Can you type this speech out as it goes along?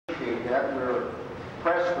yet. We're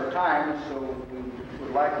pressed for time, so we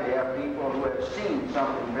would like to have people who have seen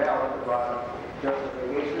something valid about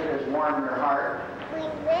justification that has warmed their heart,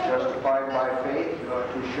 justified by faith,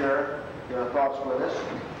 to share your thoughts with us.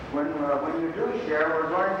 When you do share, we're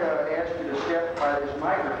going to ask you to step by this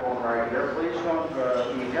microphone right here. Please don't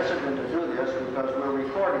be hesitant to do this because we're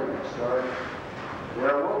recording this.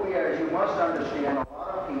 There will be, as you must understand, a lot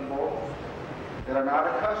of people that are not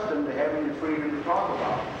accustomed to having the freedom to talk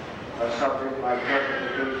about a subject like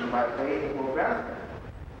justification by faith that will benefit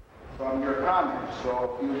from your comments.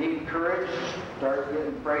 So if you need courage, start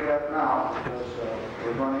getting prayed up now, because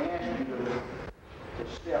we're going to ask you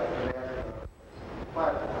to step to that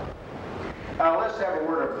platform. Now let's have a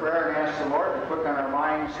word of prayer and ask the Lord to quicken our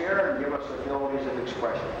minds here and give us abilities of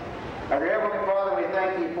expression. Our dear Heavenly Father, we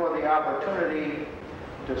thank Thee for the opportunity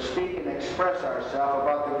to speak and express ourselves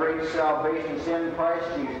about the great salvation in Christ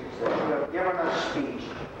Jesus, that You have given us speech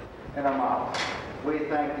and a mouth. We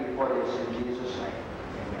thank Thee for this in Jesus' name.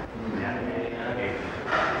 Amen. Amen.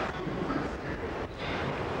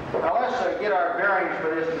 Now let's get our bearings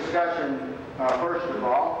for this discussion first of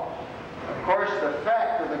all. Of course, the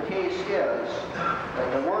fact of the case is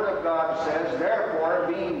that the Word of God says, therefore,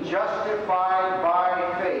 being justified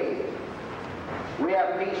by faith, we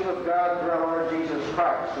have peace with God through our Lord Jesus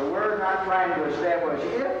Christ. So we're not trying to establish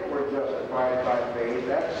if we're justified by faith.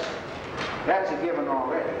 That's a given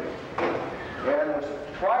already. And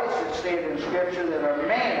twice it's stated in Scripture that a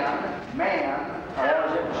man, I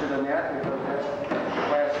was interested in that because that's the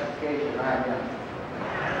classification I'm in.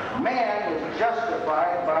 Man is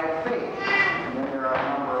justified by faith. And then there are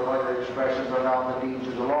a number of other expressions around the deeds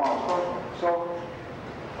of the law. So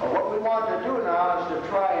what we want to do now is to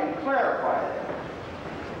try and clarify that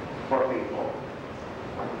for people.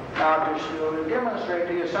 Now, just to demonstrate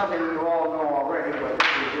to you something you all know already, but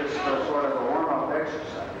this is just sort of a warm-up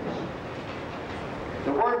exercise.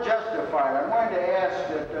 The word justified, I'm going to ask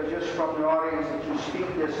that just from the audience that you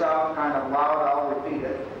speak this out kind of loud, I'll repeat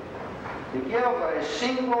it. To give a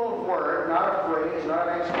single word, not a phrase, not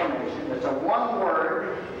an explanation. It's a one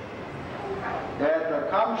word that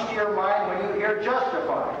comes to your mind when you hear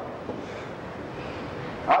justified.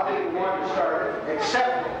 I'll give you one to start it.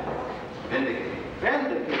 Accepted. Vindicated.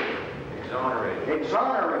 Vindicated. Exonerated.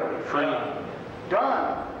 Exonerated. Free.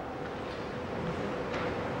 Done.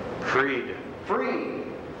 Freed. Free.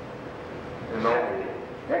 Ennobled.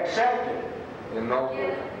 Accepted.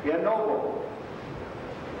 Ennobled. Ennobled.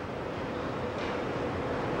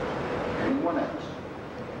 Anyone else?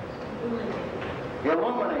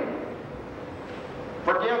 Illuminated.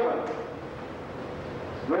 Forgiven.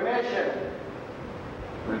 Remission.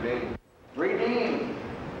 Redeemed. Redeemed.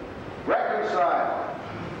 Reconciled.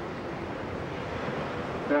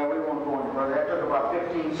 Now, we won't go any further. That took about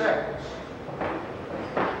 15 seconds.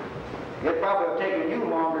 It probably would have taken you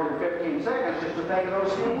longer than 15 seconds just to think of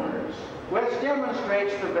those few words, which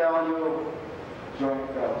demonstrates the value of joint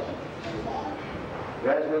fellowship.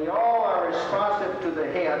 As we all are responsive to the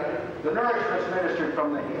head, the nourishment is ministered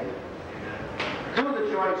from the head to the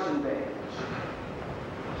joints and veins.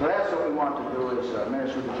 So that's what we want to do, is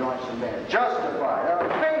minister to the joints and veins. Justified.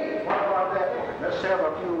 Faith. What about that word? Let's have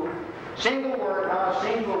a few single word, now a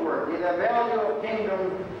single word. The value of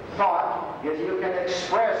kingdom thought is you can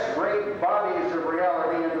express great bodies of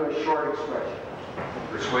reality into a short expression.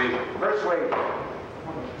 Persuasion. Persuasion.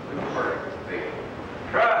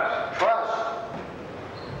 Trust. Trust.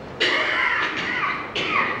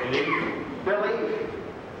 Belief.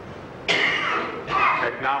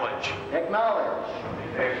 Acknowledge. Acknowledge.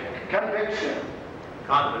 Conviction.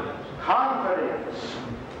 Confidence. Confidence.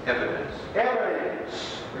 Evidence.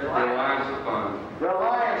 Evidence. Reliance upon.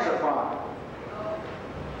 Reliance upon.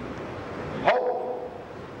 Hope.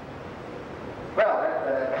 Well,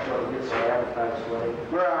 that sort of gets our appetites way.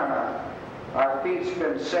 We're on our feet's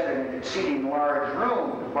been set in an exceeding large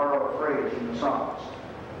room, to borrow a phrase from the Psalms.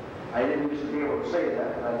 I didn't used to be able to say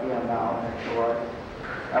that, but I can now. Actually,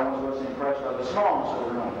 I wasn't impressed by the smallness of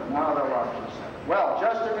the room, but now they're watching this. Well,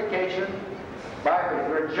 justification by faith.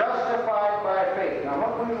 We're justified by faith. Now,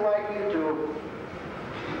 what we'd like you to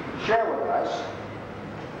share with us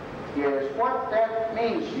is what that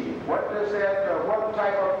means to you. What does that? What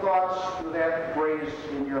type of thoughts do that raise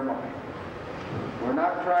in your mind? We're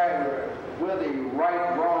not trying to whether you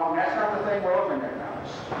right, wrong. That's not the thing we're looking at now.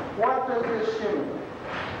 What does this stimulate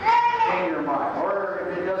in your mind? Or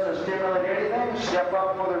if it doesn't stimulate anything, step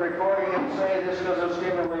up for the recording and say, this doesn't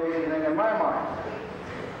stimulate anything in my mind.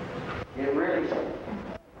 It really should.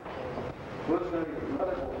 Who's going to be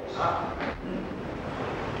another voice?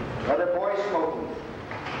 Another voice smoking.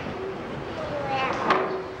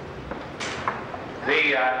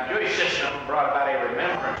 Jewish system brought about a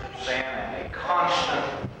remembrance of sin and a constant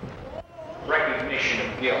recognition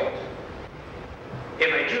of guilt.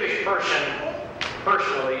 If a Jewish person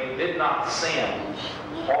personally did not sin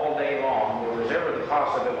all day long, there was ever the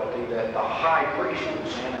possibility that the high priest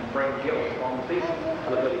would sin and bring guilt upon the people.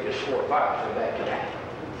 Leviticus 4:5 said that could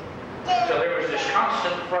happen. So there was this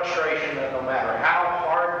constant frustration that no matter how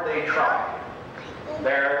hard they tried,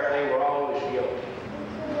 they were always guilty.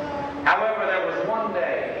 However, there was one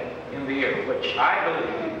day in the year which I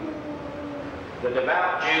believe the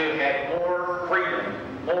devout Jew had more freedom,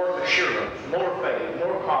 more assurance, more faith,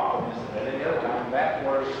 more confidence than at any other time. That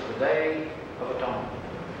was the Day of Atonement.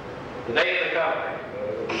 The Day of the Covenant,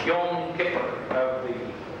 the Yom Kippur of the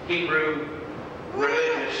Hebrew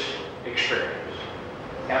religious experience.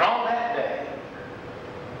 And on that day,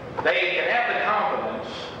 they can have the confidence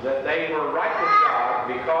that they were right with God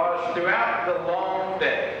because throughout the long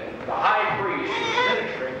day, the high priest was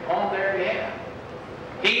ministering on their behalf.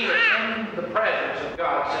 He was in the presence of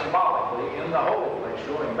God symbolically in the holy place,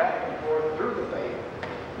 going back and forth through the veil,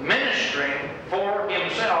 ministering for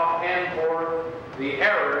himself and for the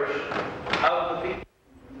errors of the people.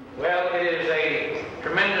 Well, it is a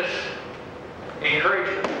tremendous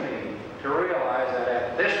encouragement to me to realize that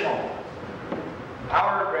at this moment,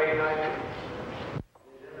 our great high priest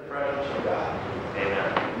is in the presence of God.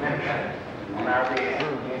 Amen. Ministering on our behalf.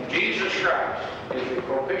 And Jesus Christ is the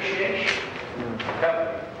propitiation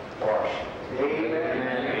covenant for us. Amen.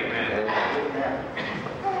 Amen.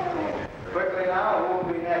 Amen. Quickly now, who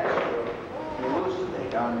will be next to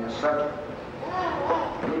elucidate on this subject?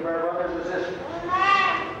 Any of our brothers and sisters?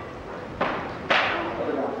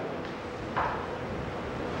 Brother Don.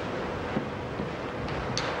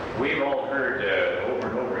 We've all heard over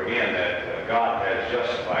and over again that God has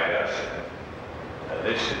justified us.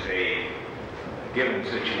 This is a given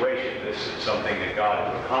situation. This is something that God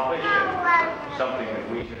has accomplished and something that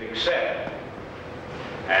we should accept.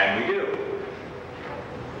 And we do.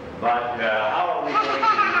 But how are we going to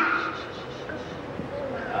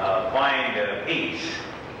find peace?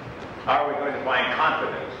 How are we going to find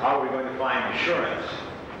confidence? How are we going to find assurance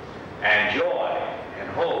and joy and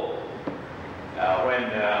hope when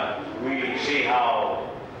we see how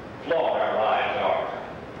flawed our lives are?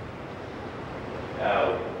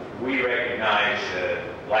 We recognize,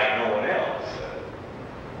 like no one else,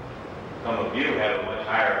 some of you have a much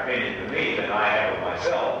higher opinion of me than I have of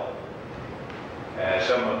myself.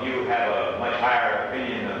 Some of you have a much higher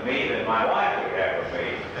opinion of me than my wife would have of me,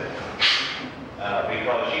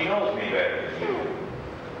 because she knows me better than you do.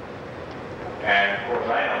 And of course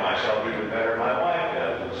I know myself even better than my wife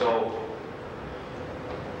does. And so,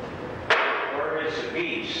 where is the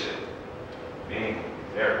peace? Being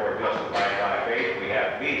therefore justified by faith, we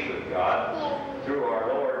have peace with God through our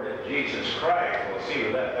Lord Jesus Christ. We'll see, we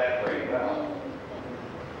left that pretty well.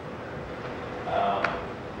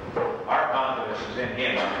 Our confidence is in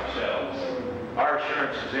Him ourselves. Our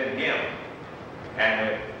assurance is in Him. And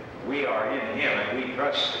if we are in Him and we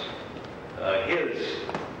trust His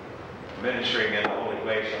ministering in the holy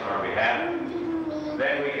place on our behalf,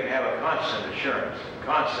 then we can have a constant assurance,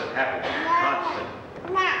 constant happiness, constant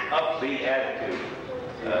upbeat attitude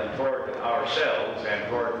toward ourselves and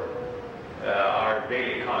toward our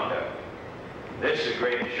daily conduct. This is a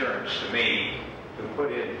great assurance to me to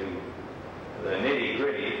put into the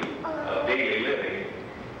nitty-gritty of daily living,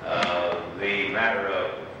 the matter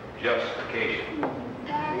of justification.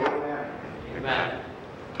 Amen. Amen.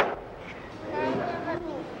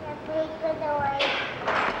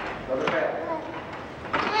 Brother Pat.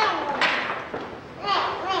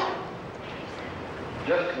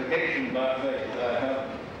 Justification by faith.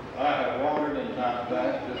 I have wondered in times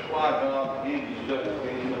past just why God gives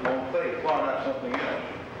justification upon faith. Why not something else?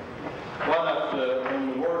 Why not from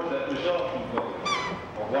the works that result from faith?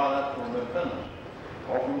 Or why not from repentance?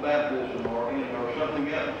 Or from baptism or something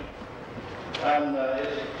else? And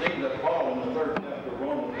it seems that Paul in the 3rd chapter of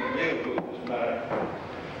Romans deals with this matter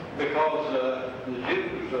because the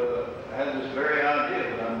Jews had this very idea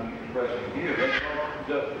that I'm expressing here. They thought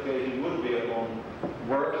justification would be upon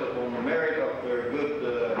works, upon the merit of their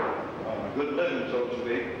good living, so to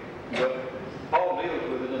speak. But Paul deals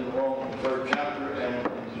with it in the Romans 3rd chapter, and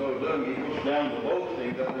in so doing, he goes down to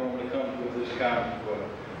boasting that there only comes with this kind of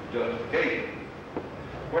justification.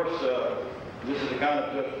 Of course, this is the kind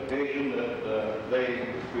of justification that they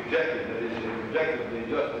rejected. That is, they rejected the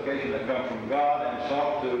justification that comes from God and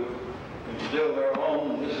sought to instill their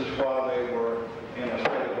own, and this is why they were in a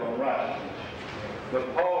state of unrighteousness. But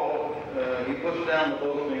Paul, he puts down the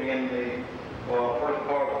boasting in the first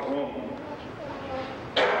part of Romans.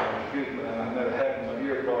 Excuse me, I had a hack in my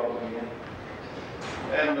ear problem again.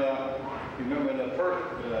 And you remember in the first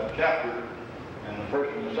chapter, and the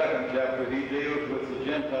first and the second chapter, he deals with the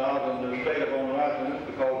Gentiles and their state of unrighteousness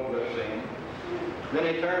because of their sin.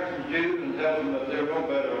 Then he turns to the Jews and tells them that they're no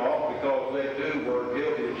better off because they too were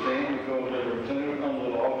guilty of sin because they were sinners under the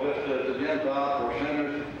law, just as the Gentiles were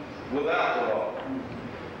sinners without the law.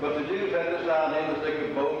 But the Jews had this idea that they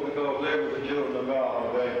could boast because they were the children of God,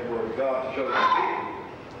 or they were God's chosen people.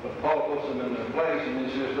 But Paul puts them in their place, and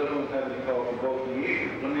he says they don't have any cause for boasting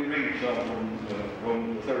either. Let me read some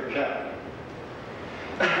from the third chapter.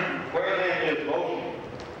 Where then is boasting?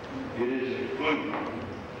 It is excluded.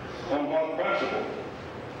 On what principle?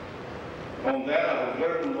 On that of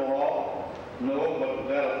observing the law? No, but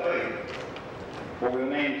that of faith. For we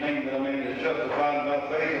maintain that a man is justified by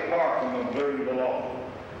faith apart from observing the law.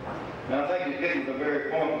 Now I think he's getting to the very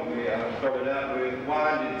point that I started out with.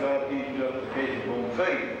 Why did God teach justification on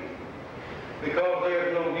faith? Because there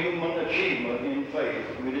is no human achievement in faith.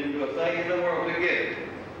 We didn't do a thing in the world to get it.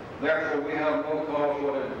 Therefore, we have no cause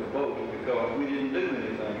whatever to boast because we didn't do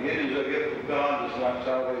anything. It is a gift of God just like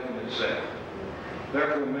salvation itself.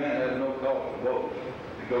 Therefore, man has no cause to boast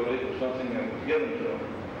because it was something that was given to him.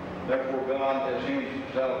 Therefore, God has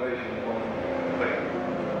hinged salvation on faith.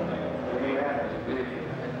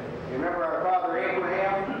 You remember our father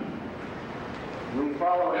Abraham? We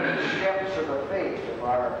follow in the steps of the faith of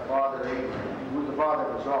our father Abraham, who was the father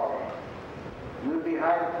of us all. You'd be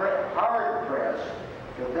hard pressed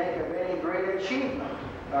to think of any great achievement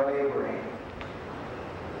of Abraham,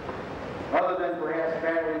 other than perhaps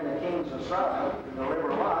battling the kings of Sodom to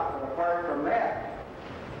deliver Lot. But apart from that,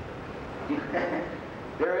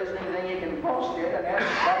 there isn't anything you can boast in, and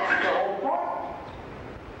that's the whole point.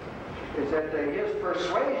 Is that his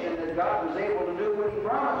persuasion that God was able to do what he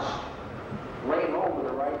promised, laying hold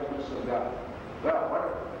of the righteousness of God. Well,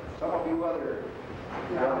 what some of you other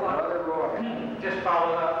go ahead. Just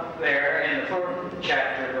follow up there in the 4th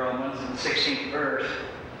chapter of Romans, in the 16th verse.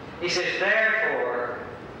 He says, therefore,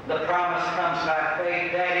 the promise comes by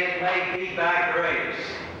faith that it may be by grace.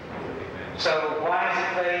 So why is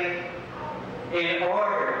it faith? In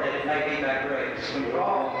order that it may be by grace. When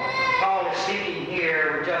Paul is speaking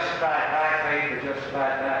here, we're justified by faith, we're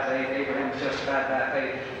justified by faith, Abraham was justified by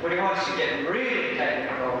faith. When he wants to get really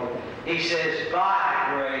technical, he says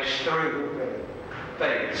by grace through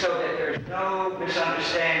faith, so that there's no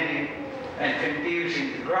misunderstanding and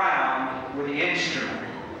confusing the ground with the instrument.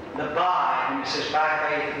 The by, when it says by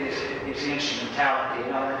faith, is the instrumentality,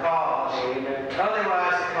 not the cause.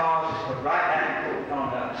 Otherwise, the cause is put right back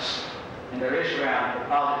on us. And there is ground for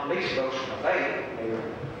Paul at least boast from faith. Amen.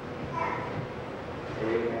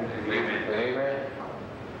 Amen. Amen.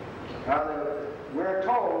 Now, we're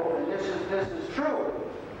told, and this is true,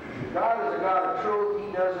 God is a God of truth.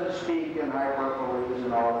 He doesn't speak in hyperboles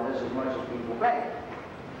and all of this as much as people think.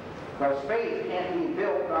 Because faith can't be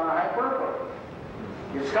built on a hyperbole.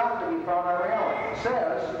 It's got to be found on reality. It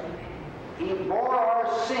says, he bore our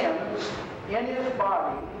sins in his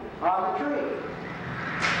body on the tree.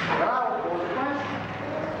 Now I will pose a question.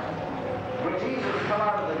 When Jesus came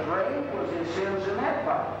out of the grave, was his sins in that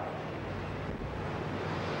body?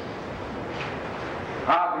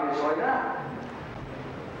 Obviously not.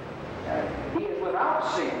 He is without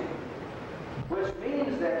sin, which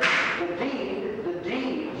means that the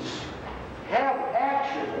deeds have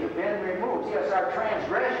actually been removed. Yes, our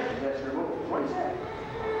transgressions that's removed. What is that?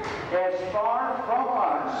 As far from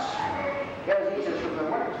us as east is from the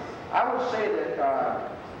west. I would say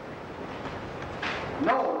that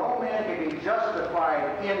no man can be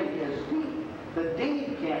justified in his deed. The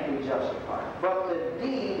deed can't be justified, but the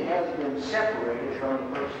deed has been separated from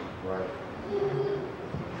the person. Right.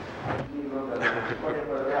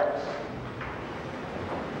 Whatever else.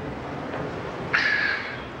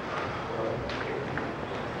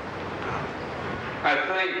 I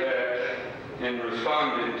think that in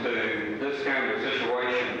responding to this kind of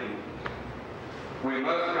situation, we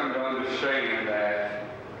must come to understand that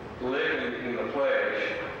living in the flesh,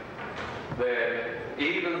 that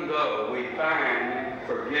even though we find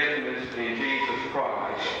forgiveness in Jesus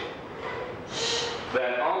Christ,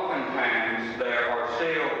 that oftentimes there are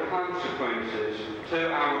still consequences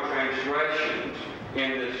to our transgressions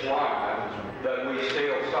in this life that we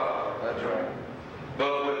still suffer. That's right.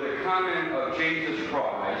 But with the coming of Jesus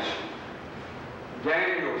Christ,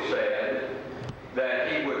 Daniel said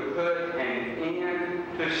that he would put an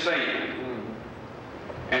end to sin.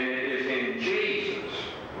 And it is in Jesus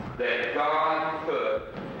that God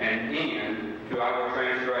put an end to our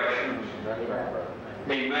transgressions.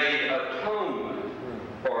 He made atonement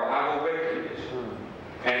for our wickedness.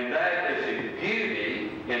 And that is the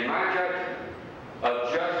beauty, in my judgment,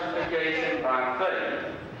 of justification by faith.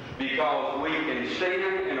 because we can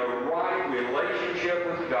stand in a right relationship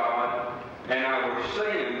with God, and our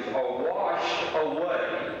sins are washed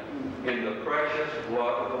away in the precious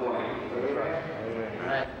blood of the Lamb.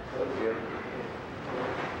 Right.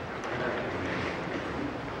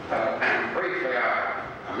 Briefly,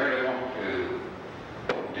 I merely want to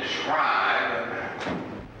describe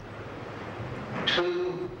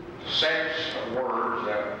two sets of words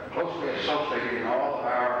that are closely associated in all of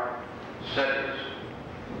our studies.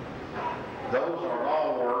 Those are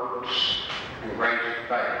law, works, and grace and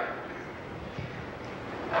faith.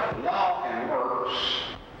 Law and works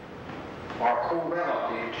are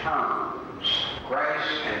correlative terms.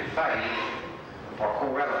 Grace and faith are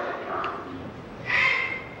correlative terms.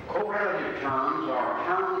 Correlative terms are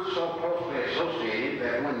terms so closely associated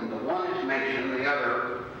that when the one is mentioned, the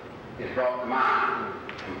other is brought to mind,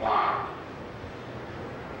 implied.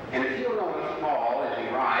 And if you'll notice Paul, as he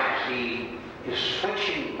writes, he is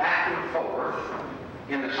switching back and forth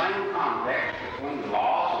in the same context between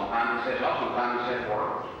law, sometimes he says law, sometimes he says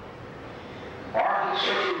works. Or he's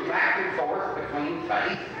switching back and forth between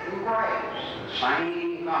faith and grace, the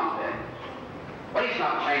same context. But he's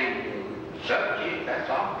not changing the subject, that's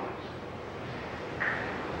obvious.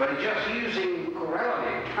 But he's just using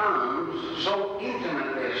correlative terms so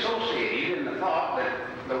intimately associated in the thought that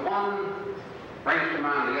the one brings to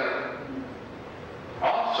mind the other.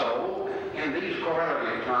 Also, in these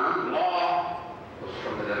correlative terms, law was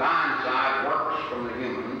from the divine side, works from the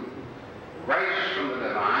human, grace from the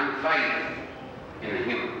divine, faith in the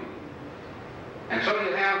human. And so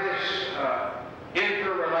you have this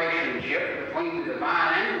interrelationship between the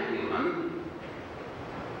divine and the human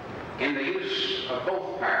in the use of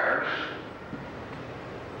both pairs.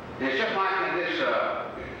 And it's just like in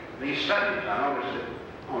these studies. I noticed that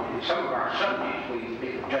in some of our subjects we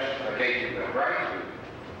speak of justification by grace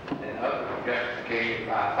and other justification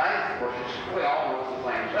by faith. Of course, we all know it's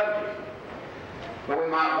the same subject. But we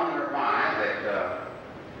might wonder why that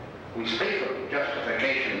we speak of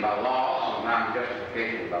justification by law, sometimes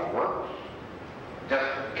justification by works,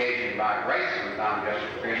 justification by grace, sometimes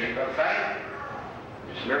justification by faith.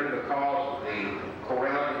 It's merely because of the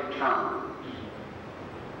correlative terms.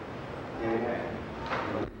 Amen.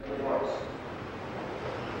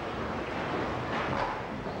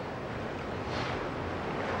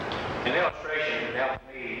 An illustration that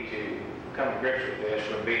helped me to come to grips with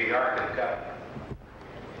this would be the Ark of the Covenant.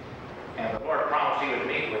 And the Lord promised He would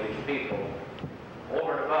meet with His people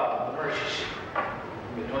over and above the mercy seat,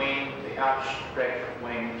 between the outstretched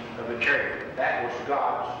wings of the cherubim. That was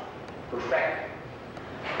God's perspective.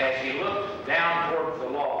 As He looked down towards the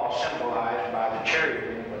law, symbolized by the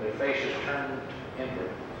cherubim with their faces turned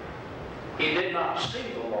inward, He did not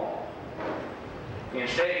see the law.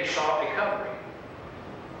 Instead, He saw a covering.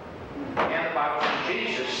 And the Bible says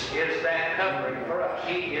Jesus is that covering for us.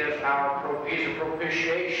 He's a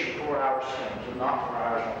propitiation for our sins, and not for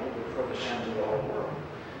ours only, but for the sins of the whole world.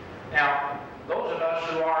 Now, those of us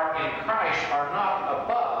who are in Christ are not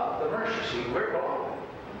above the mercy seat. We're below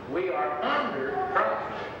it. We are under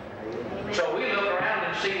Christ. So we look around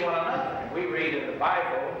and see one another. We read in the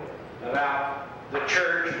Bible about the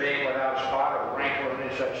church being without spot or wrinkle or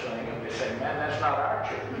any such thing, and we say, man, that's not our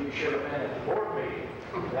church. You should have been at the board meeting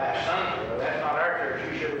last Sunday. Or that's not our church.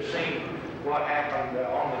 You should have seen what happened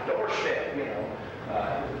on the doorstep,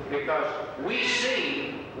 because we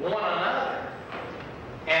see one another.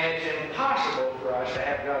 And it's impossible for us to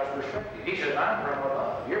have God's perspective. He says, I'm from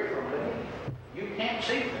above. You're from beneath. You can't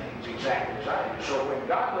see things exactly as I do. So when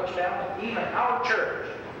God looks down at even our church,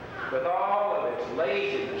 with all of its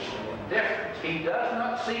laziness and indifference, He does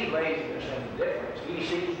not see laziness and indifference. He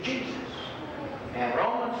sees Jesus. And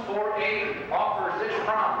Romans 4:8 offers this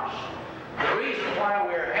promise. The reason why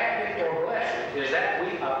we're happy or blessed is that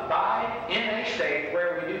we abide in a state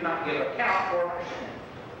where we do not give account for our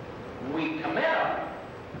sin. We commit them,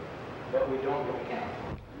 but we don't give account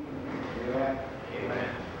for them. Amen. Amen.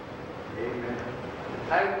 Amen.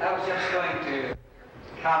 I was just going to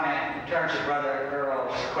comment in terms of Brother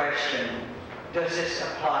Earl's question, does this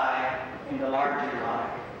apply in the larger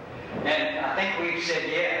life? And I think we've said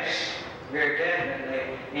yes, very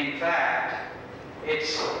definitely. In fact,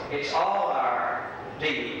 it's all our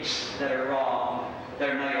deeds that are wrong that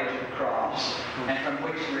are nailed to the cross, and from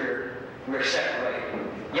which we're separated.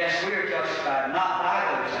 Yes, we are justified not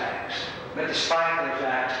by those acts, but despite those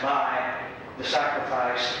acts by the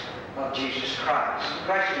sacrifice of Jesus Christ. The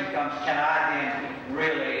question comes, can I then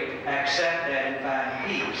really accept that and find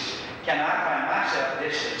peace? Can I find myself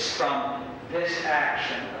distanced from this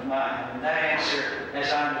action of mine? And that answer,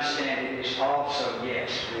 as I understand it, is also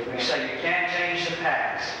yes. We say you can't change the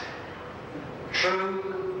past.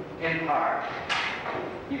 True in part.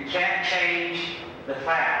 You can't change the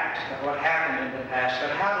fact of what happened in the past,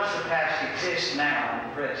 but how does the past exist now in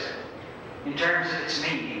the present? In terms of its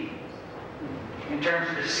meaning, in terms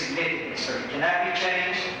of its significance. Can that be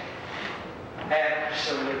changed?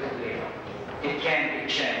 Absolutely. It can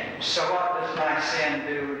be changed. So what does my sin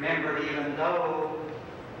do? Remember, even though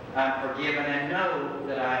I'm forgiven and know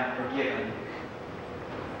that I'm forgiven.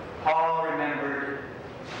 Paul remembered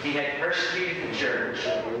he had persecuted the church.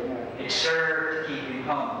 It served to keep him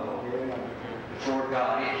humble before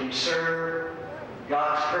God. It can serve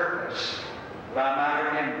God's purpose by my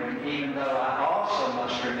remembering, even though I also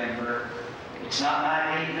must remember it's not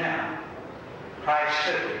my need now. Christ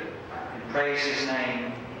took it, and praise His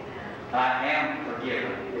name. I am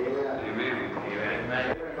forgiven. Amen.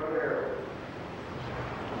 Amen.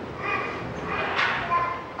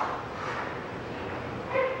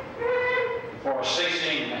 For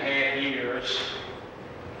 16 and a half years,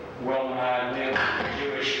 Will and I lived in the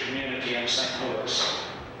Jewish community in St. Louis.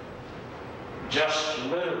 Just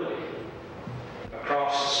literally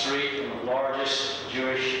across the street from the largest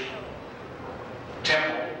Jewish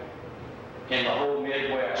temple in the whole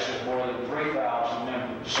Midwest with more than 3,000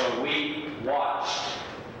 members. So we watched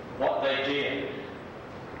what they did,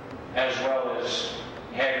 as well as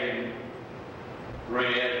having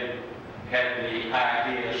read and had the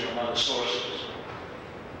ideas from other sources.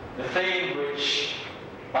 The thing which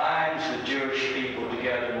binds the Jewish people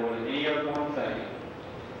together more than any other one thing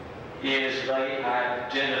is they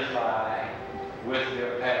identify with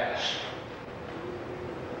their past.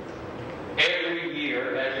 Every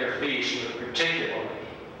year at their feast, but particularly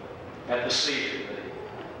at the Seder,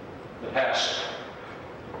 the Passover,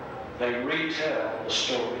 they retell the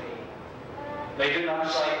story. They do not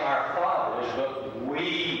say our fathers, but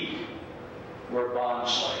we were bond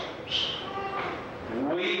slaves.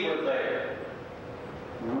 We were there.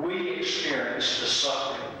 We experienced the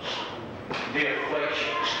sufferings, the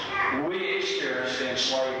afflictions. We experienced the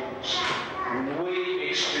enslavements. We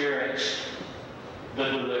experienced the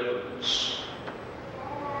deliverance.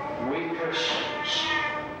 We Christians,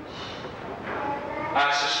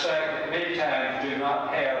 I suspect that many times do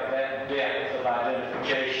not have that depth of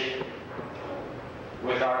identification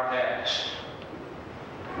with our past.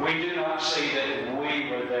 We do not see that we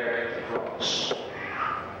were there at the cross.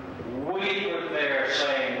 We were there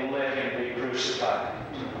saying, "Let Him be crucified."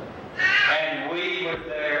 And we were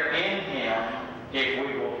there in Him, if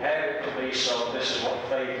we will have it to be so. This is what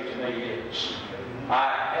faith to me is.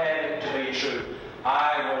 I had it to be true.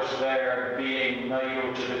 I was there being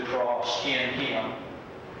nailed to the cross in Him.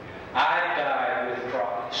 I died with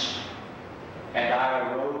Christ, and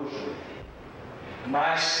I arose with Him.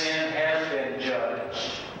 My sin has been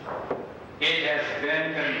judged. It has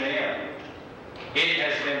been condemned. It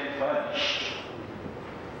has been punished.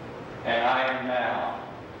 And I am now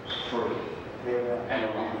free and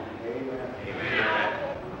alone. Amen.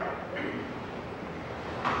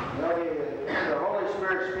 Well, the Holy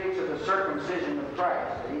Spirit speaks of the circumcision of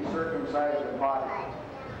Christ, that He circumcised the body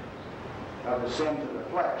of the sins of the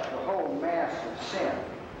flesh. The whole mass of sin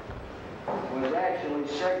was actually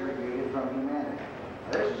segregated from humanity.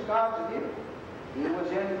 Now, this is God's view. He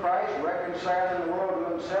was in Christ, reconciling the world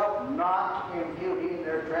to Himself, not imputing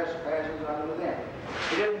their trespasses unto them.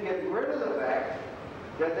 He didn't get rid of the fact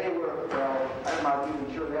that they were, well, I'm not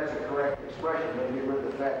even sure that's a correct expression, but get rid of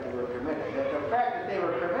the fact they were committed. That the fact that they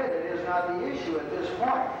were committed is not the issue at this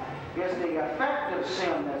point. It's the effect of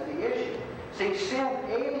sin that's the issue. See, sin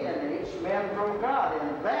alienates men from God,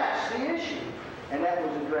 and that's the issue. And that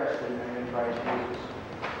was addressed in Christ Jesus.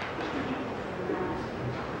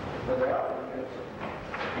 But they are.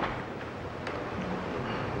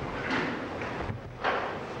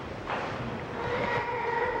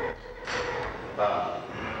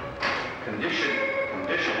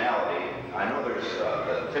 Conditionality, I know there's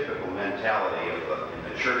the typical mentality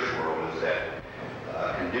in the church world is that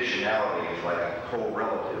conditionality is like a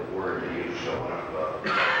co-relative word to use. So one of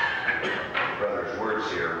brother's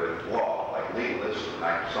words here with law, like legalism,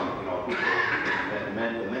 like some, people, the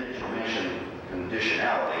minute you mention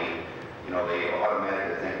conditionality, they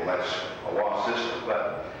automatically think, well, that's a law system.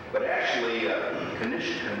 But actually,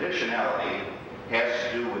 conditionality has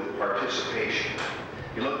to do with participation.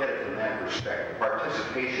 You look at it from that perspective,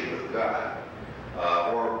 participation with God,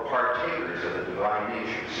 or partakers of the divine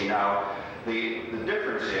nature. See, now, the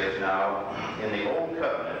difference is now, in the Old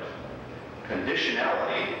Covenant,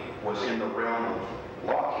 conditionality was in the realm of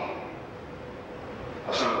law-keeping.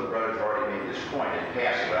 Some of the brothers have already made this point in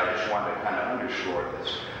passing, but I just wanted to kind of underscore this.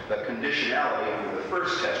 The conditionality under the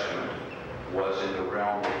First Testament was in the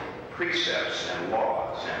realm of precepts and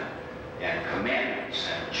laws and commandments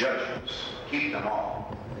and judgments. Keep them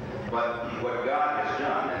all. But what God has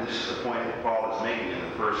done, and this is the point that Paul is making in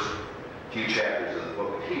the first few chapters of the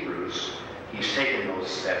book of Hebrews, he's taken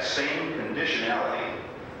that same conditionality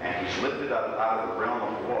and he's lifted it out of the realm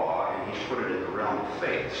of law and he's put it in the realm of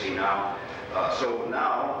faith. See now, so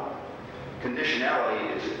now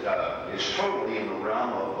conditionality is totally in the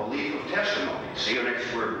realm of belief of testimony. See, and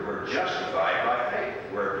we're justified by faith.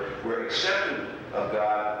 We're accepted of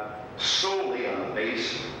God solely on the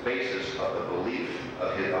basis of the belief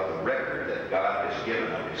of the record that God has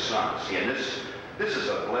given of His Son. See, and this is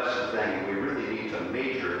a blessed thing, and we really need to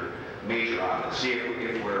major on it. See,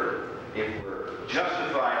 if we're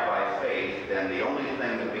justified by faith, then the only thing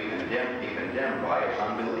that we can be condemned by is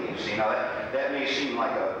unbelief. See, now that may seem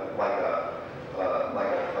like a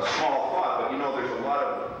small thought, but you know, there's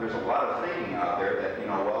a lot of thinking out there that, you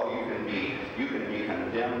know, well, you can be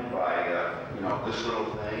condemned by this little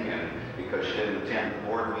thing, and because you didn't attend the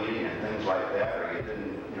board meeting and things like that, or you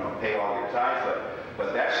didn't pay all your tithes,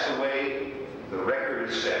 but that's the way the record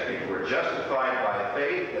is set. If we're justified by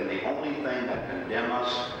faith, then the only thing that can condemn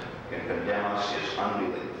us is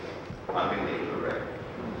unbelief. Unbelief of the record.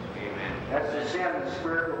 Amen. That's the sin the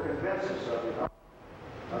Spirit will convince us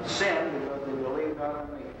of sin because we believe God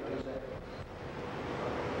in me. What is that?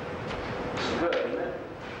 It's good, isn't it?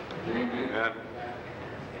 Amen.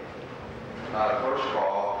 First of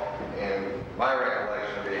all, in my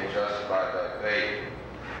recollection of being justified by faith,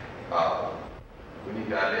 we need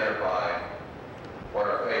to identify what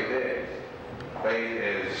our faith is. Faith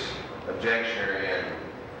is objectionary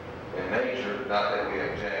in nature, not that we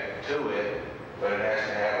object to it, but it has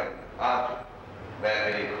to have an object,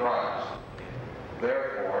 that being Christ.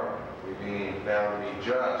 Therefore, we being found to be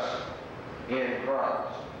just in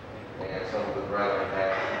Christ. And some of the brethren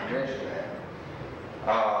have mentioned that.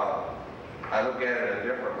 I look at it a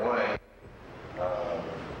different way,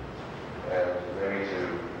 and maybe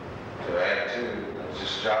to add to, I was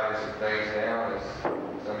just jotting some things down as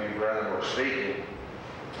some of you brethren were speaking.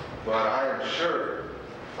 But I am sure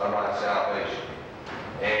of my salvation,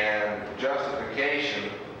 and justification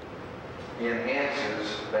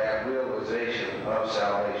enhances that realization of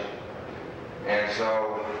salvation. And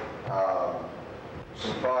so,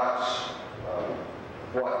 some thoughts of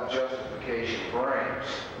what justification brings.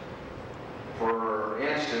 For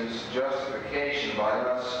instance, justification by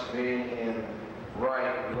us being in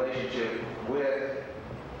right relationship with,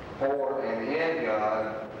 for, and in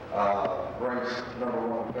God brings, number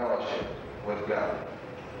one, fellowship with God.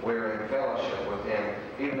 We're in fellowship with Him.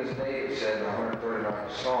 Even as David said in the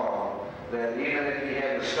 139th Psalm, that even if he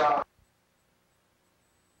had to stop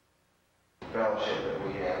fellowship that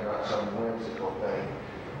we have, not some whimsical thing.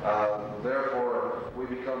 Therefore, we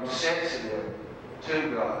become sensitive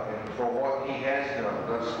to God and for what He has done.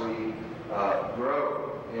 Thus we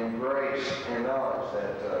grow in grace and knowledge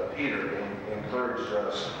that Peter encouraged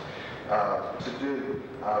us to do.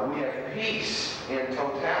 We have peace in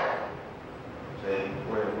totality. See,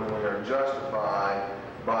 when we are justified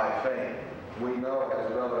by faith, we know,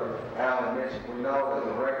 as Brother Allen mentioned, we know that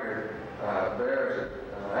the record bears it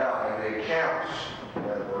out, and the accounts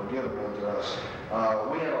that were given unto us.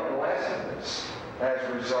 We have a blessedness as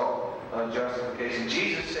a result of justification.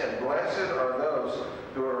 Jesus said, "Blessed are those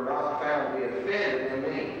who are not found to be offended in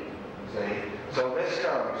me." See? So this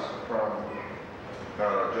comes from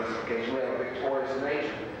justification. We have a victorious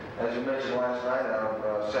nature. As we mentioned last night out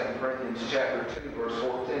of 2 Corinthians chapter 2, verse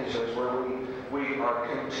 14, says where we are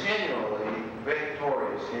continually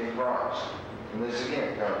victorious in Christ. And this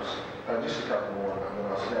again comes, just a couple more, and then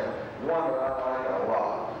I'll sit down. One that I like a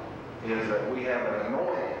lot is that we have an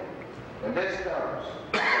anointing. And this comes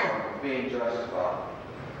from being justified.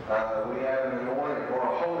 We have an anointing, or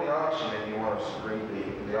a holy unction, if you want to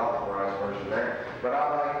read the authorized version there. But I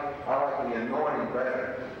like the anointing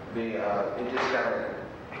better. It just kind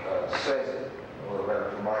of says it a little better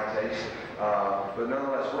for my taste. But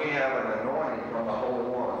nonetheless, we have an anointing from the Holy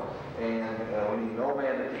One. And we need no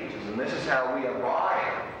man to teach us. And this is how we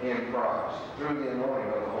abide in Christ, through the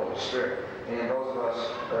anointing of the Holy Spirit. And those of us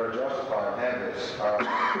that are justified have this.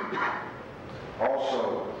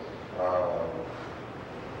 Also,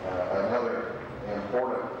 another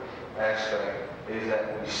important aspect is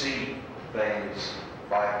that we see things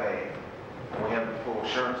by faith. We have the full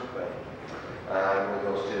assurance of faith. With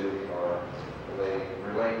those two, they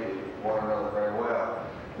relate to one another very well.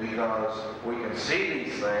 Because we can see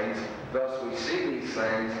these things, thus we see these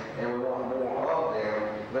things, and we want more of them.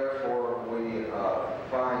 Therefore, we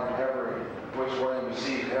find every which way we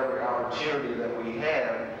see every opportunity that we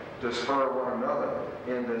have to spur one another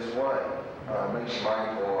in this way. Makes you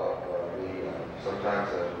mindful of the sometimes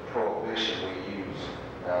a prohibition we use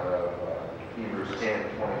out of Hebrews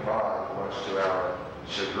 10:25, much to our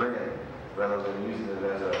chagrin, rather than using it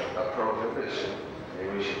as a prohibition.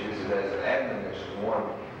 Maybe we should use it as an admonition, one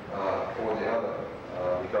for the other,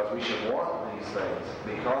 because we should want these things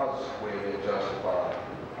because we have been justified.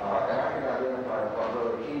 And I can identify what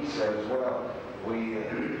Brother Keith said as well. We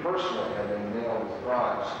personally have been nailed with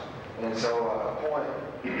Christ. And so a point,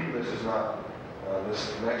 this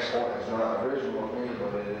next point is not original to me,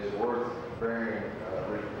 but it is worth bearing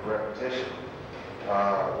repetition.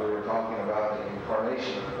 We were talking about the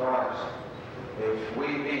incarnation of Christ. If we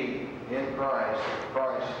be in Christ,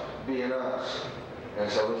 Christ be in us. And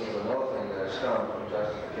so this is another thing that has come from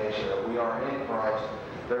justification, that we are in Christ,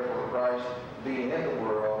 therefore Christ being in the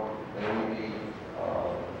world, and we be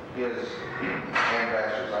his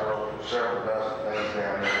ambassadors. I wrote several dozen things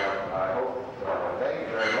down here. I hope, thank you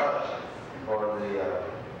very much for the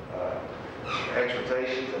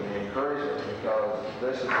exhortations and the encouragement, because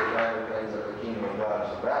this is the kind of things that the kingdom of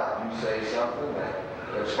God is about. You say something that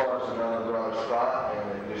sparks another brother's thought,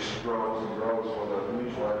 and it just grows and grows for the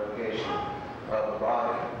mutual edification of the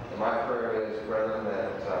body. And my prayer is, brethren,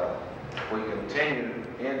 that we continue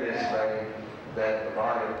in this vein, that the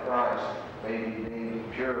body of Christ may be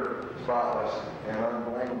deemed pure, spotless, and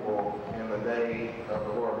unblameable in the day of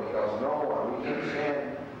the Lord. Because no one, we can't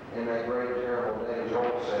stand in that great terrible day,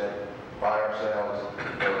 Joel said, by ourselves.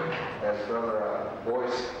 But as Brother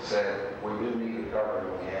Boyce said, we do need a covering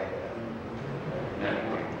when we have that.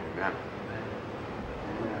 Amen.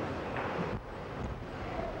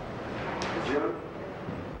 June?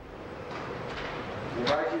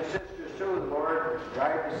 Invite your sisters to the Lord.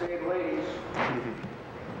 Drive to save ladies.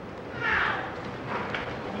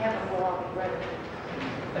 In heaven we'll all be brothers.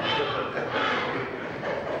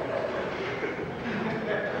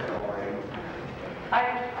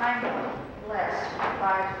 I'm blessed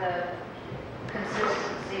by the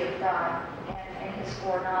consistency of God and His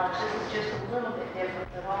foreknowledge. This is just a little bit different,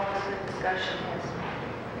 but all this good discussion has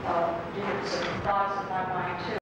given some thoughts in my mind too.